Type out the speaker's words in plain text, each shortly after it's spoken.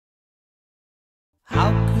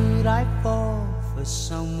How could I fall for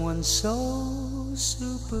someone so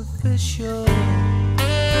superficial?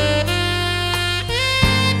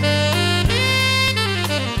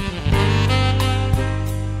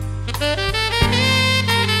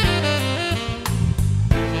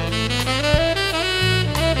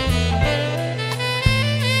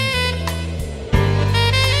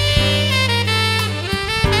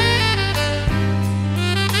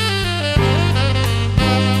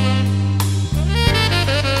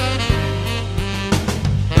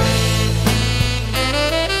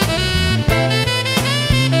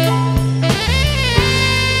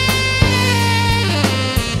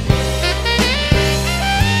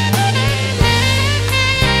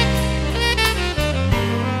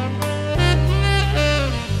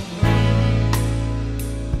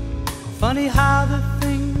 Funny how the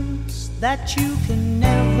things that you can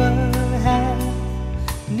never have,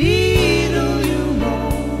 neither you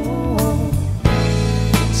know.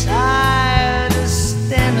 Tired of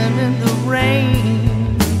standing in the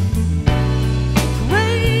rain,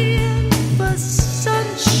 praying for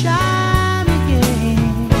sunshine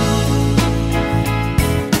again.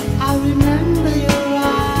 I remember your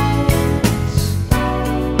eyes,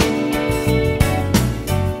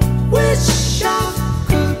 wish I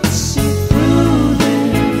could see through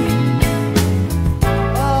them.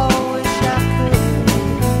 Oh, wish I could.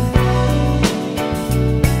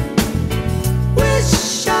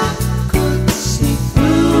 Wish I could see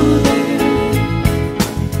through them.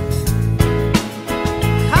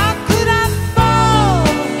 How could I fall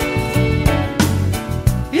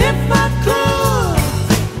if I could?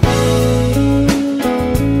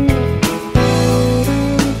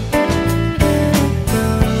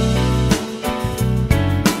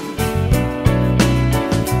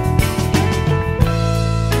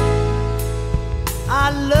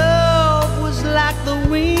 Our love was like the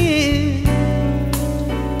wind,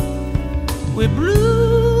 we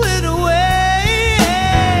blew it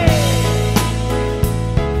away.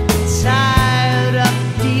 Tired of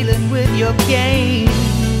dealing with your game.